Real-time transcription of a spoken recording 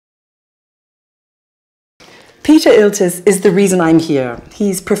Peter Iltis is the reason I'm here.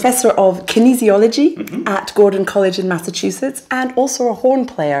 He's professor of kinesiology at Gordon College in Massachusetts and also a horn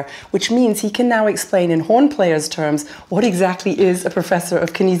player, which means he can now explain in horn players' terms what exactly is a professor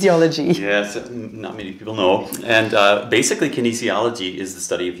of kinesiology. Yes, not many people know. And basically kinesiology is the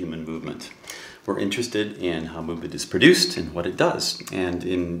study of human movement. We're interested in how movement is produced and what it does. And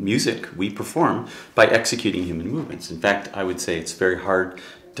in music, we perform by executing human movements. In fact, I would say it's very hard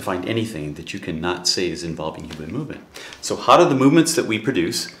to find anything that you cannot say is involving human movement. So how do the movements that we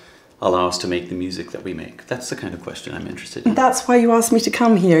produce allow us to make the music that we make? That's the kind of question I'm interested in. That's why you asked me to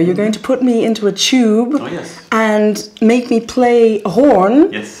come here. You're going to put me into a tube and make me play a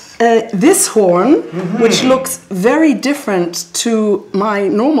horn. Yes. This horn, which looks very different to my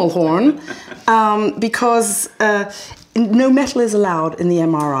normal horn, because no metal is allowed in the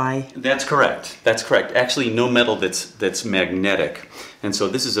MRI. That's correct. That's correct. Actually, no metal that's magnetic. And so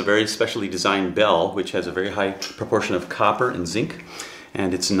this is a very specially designed bell, which has a very high proportion of copper and zinc.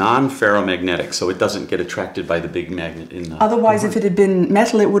 And it's non-ferromagnetic, so it doesn't get attracted by the big magnet in the Otherwise, if it had been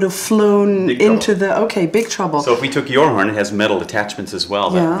metal, it would have flown into the... Okay, big trouble. So if we took your horn, it has metal attachments as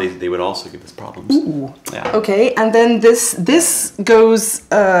well. Yeah. They would also give us problems. Ooh. Yeah. Okay, and then this goes...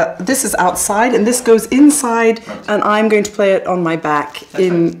 this is outside, and this goes inside, and I'm going to play it on my back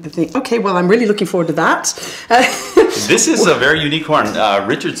the thing. Okay, well, I'm really looking forward to that. This is a very unique horn.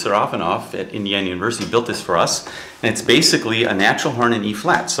 Richard Serafinoff at Indiana University built this for us. And it's basically a natural horn in E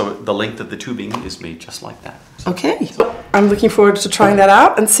flat, so the length of the tubing is made just like that. Okay, I'm looking forward to trying that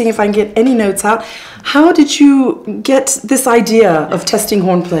out and seeing if I can get any notes out. How did you get this idea of testing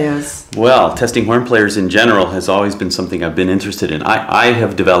horn players? Well, testing horn players in general has always been something I've been interested in. I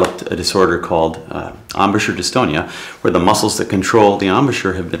have developed a disorder called embouchure dystonia, where the muscles that control the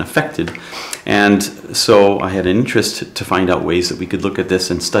embouchure have been affected. And so I had an interest to find out ways that we could look at this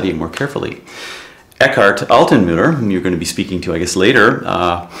and study it more carefully. Eckhart Altenmuller, whom you're going to be speaking to, I guess, later,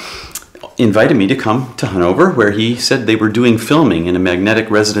 invited me to come to Hanover, where he said they were doing filming in a magnetic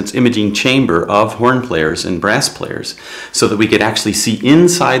resonance imaging chamber of horn players and brass players so that we could actually see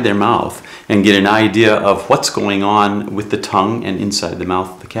inside their mouth and get an idea of what's going on with the tongue and inside the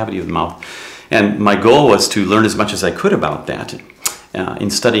mouth, the cavity of the mouth. And my goal was to learn as much as I could about that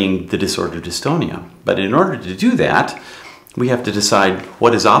in studying the disorder dystonia. But in order to do that, we have to decide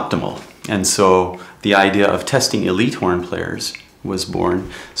what is optimal. And so the idea of testing elite horn players was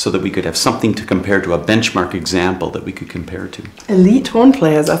born so that we could have something to compare to, a benchmark example that we could compare to. Elite horn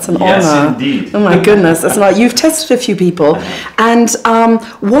players, that's an honor. Yes, indeed. Oh my goodness, that's not, you've tested a few people. And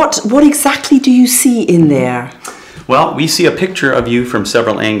what exactly do you see in there? Well, we see a picture of you from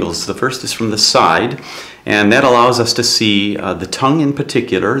several angles. The first is from the side, and that allows us to see the tongue in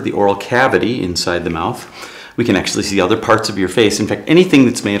particular, the oral cavity inside the mouth. We can actually see other parts of your face. In fact, anything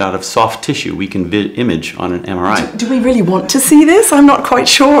that's made out of soft tissue, we can image on an MRI. Do we really want to see this? I'm not quite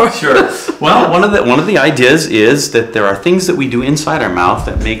sure. Sure. Well, one of the ideas is that there are things that we do inside our mouth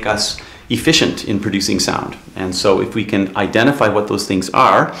that make us efficient in producing sound. And so if we can identify what those things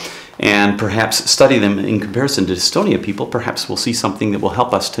are and perhaps study them in comparison to dystonia people, perhaps we'll see something that will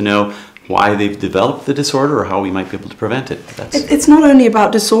help us to know why they've developed the disorder or how we might be able to prevent it. It's not only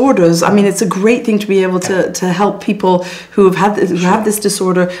about disorders. I mean, it's a great thing to be able to help people who have this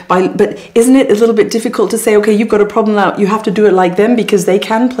disorder. But isn't it a little bit difficult to say, okay, you've got a problem now, you have to do it like them because they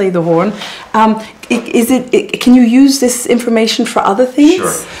can play the horn? Can you use this information for other things?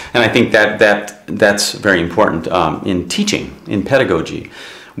 Sure. And I think that's very important in teaching, in pedagogy.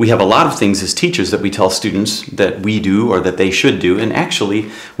 We have a lot of things as teachers that we tell students that we do or that they should do, and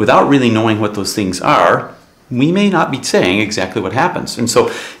actually, without really knowing what those things are, we may not be saying exactly what happens. And so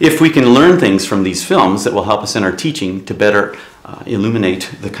if we can learn things from these films that will help us in our teaching to better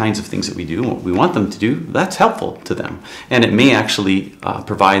illuminate the kinds of things that we do, what we want them to do, that's helpful to them. And it may actually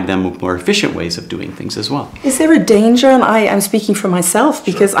provide them with more efficient ways of doing things as well. Is there a danger, and I'm speaking for myself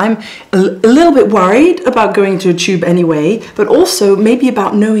because I'm a little bit worried about going to a tube anyway, but also maybe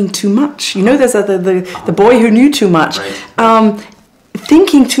about knowing too much. You know, there's the boy who knew too much. Right.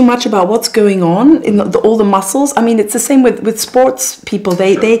 Thinking too much about what's going on in all the muscles. I mean, it's the same with sports people.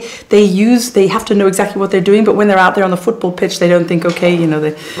 They have to know exactly what they're doing, but when they're out there on the football pitch, they don't think, okay, you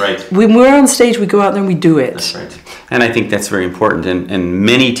know, when we're on stage, we go out there and we do it. That's right. And I think that's very important. And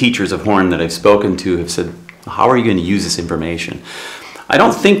many teachers of horn that I've spoken to have said, how are you going to use this information? I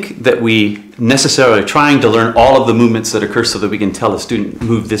don't think that we necessarily are trying to learn all of the movements that occur so that we can tell a student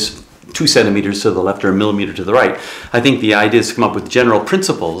move this 2 centimeters to the left or a millimeter to the right. I think the idea is to come up with general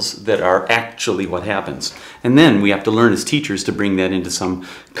principles that are actually what happens. And then we have to learn as teachers to bring that into some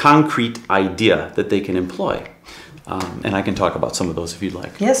concrete idea that they can employ. And I can talk about some of those if you'd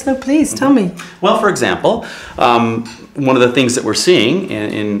like. Yes, no, please, tell me. Well, for example, one of the things that we're seeing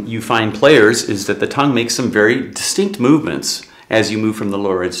in you fine players is that the tongue makes some very distinct movements as you move from the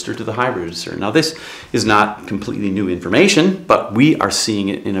low register to the high register. Now, this is not completely new information, but we are seeing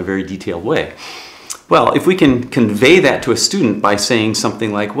it in a very detailed way. Well, if we can convey that to a student by saying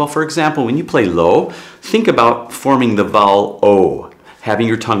something like, well, for example, when you play low, think about forming the vowel O, having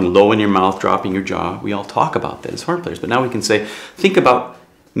your tongue low in your mouth, dropping your jaw. We all talk about that as horn players, but now we can say, think about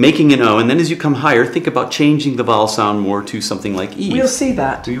making an O, and then as you come higher, think about changing the vowel sound more to something like E. We'll see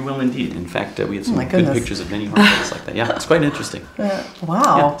that. We will indeed. In fact, we have some good pictures of many horn players like that. Yeah, it's quite interesting.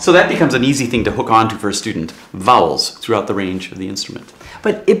 Wow. Yeah. So that becomes an easy thing to hook onto for a student, vowels throughout the range of the instrument.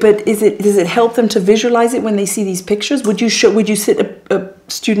 But does it help them to visualize it when they see these pictures? Would you sit a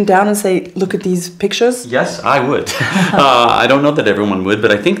student down and say, look at these pictures? Yes, I would. I don't know that everyone would,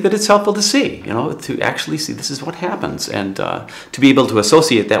 but I think that it's helpful to see, to actually see this is what happens, and to be able to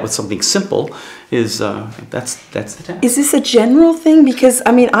associate that with something simple is that's the task. Is this a general thing? Because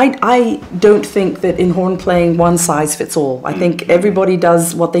I mean, I don't think that in horn playing one size fits all. I think everybody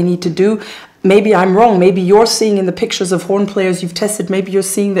does what they need to do. Maybe I'm wrong. Maybe you're seeing in the pictures of horn players you've tested, maybe you're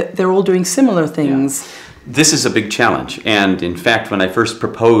seeing that they're all doing similar things. Yeah. This is a big challenge. And in fact, when I first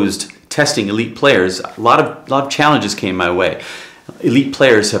proposed testing elite players, a lot of challenges came my way. Elite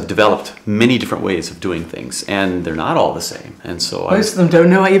players have developed many different ways of doing things, and they're not all the same. And so most of them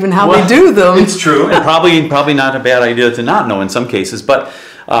don't know even how they do them. It's true, and probably not a bad idea to not know in some cases. But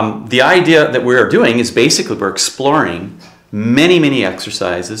the idea that we're doing is basically we're exploring many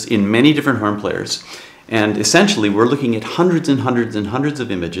exercises in many different horn players, and essentially we're looking at hundreds and hundreds and hundreds of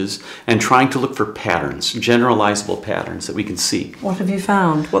images and trying to look for patterns, generalizable patterns that we can see. What have you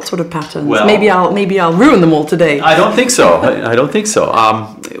found? What sort of patterns? Well, maybe I'll ruin them all today. I don't think so. I don't think so.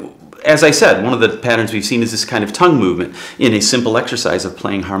 As I said, one of the patterns we've seen is this kind of tongue movement in a simple exercise of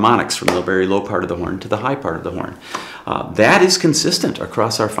playing harmonics from the very low part of the horn to the high part of the horn. That is consistent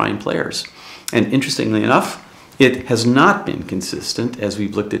across our fine players. And interestingly enough, it has not been consistent as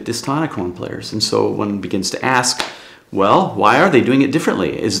we've looked at dystonic horn players. And so one begins to ask, well, why are they doing it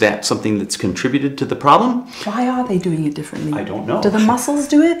differently? Is that something that's contributed to the problem? Why are they doing it differently? I don't know. Do the muscles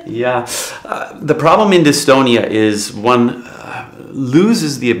do it? Yeah. The problem in dystonia is one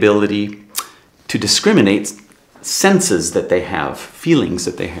loses the ability to discriminate senses that they have, feelings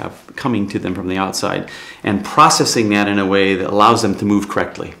that they have coming to them from the outside, and processing that in a way that allows them to move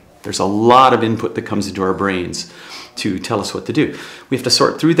correctly. There's a lot of input that comes into our brains to tell us what to do. We have to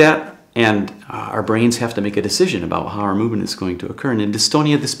sort through that, and our brains have to make a decision about how our movement is going to occur. And in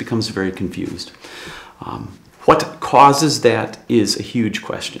dystonia, this becomes very confused. What causes that is a huge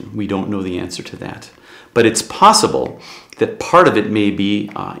question. We don't know the answer to that. But it's possible that part of it may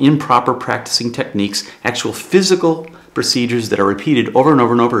be improper practicing techniques, actual physical procedures that are repeated over and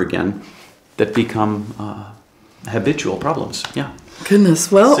over and over again that become habitual problems. Yeah.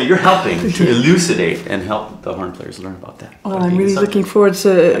 Goodness, well. So you're helping to elucidate and help the horn players learn about that. Well, I'm really looking forward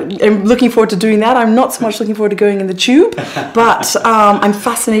to doing that. I'm not so much looking forward to going in the tube, but I'm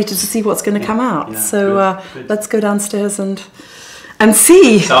fascinated to see what's going to come out. Yeah, so good. Let's go downstairs and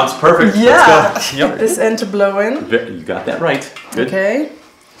see. Sounds perfect. Yeah. Let's go. Yep. Get this end to blow in. You got that right. Good. Okay.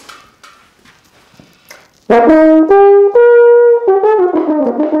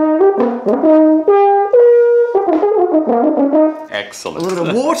 Excellent. A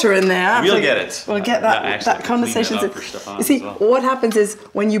little water in there. We'll get it. We'll get that condensation. You see, what happens is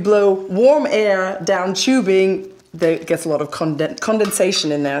when you blow warm air down tubing, there gets a lot of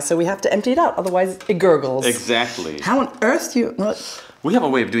condensation in there. So we have to empty it out, otherwise it gurgles. Exactly. How on earth do you... What? We have a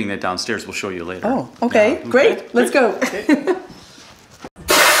way of doing that downstairs. We'll show you later. Oh, okay. Yeah. Great. Okay. Let's go. Okay.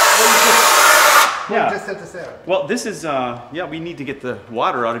 Yeah. Just set this there. Well, this is, we need to get the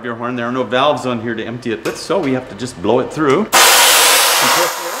water out of your horn. There are no valves on here to empty it with, so we have to just blow it through.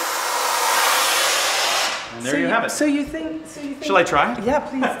 And there you have it. So you think... Shall I try? Yeah,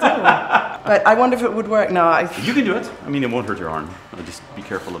 please do. But I wonder if it would work now. You can do it. I mean, it won't hurt your horn. Just be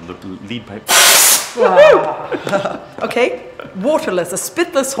careful of the lead pipe. Okay, waterless, a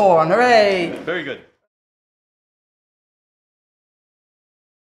spitless horn. Hooray! Very good.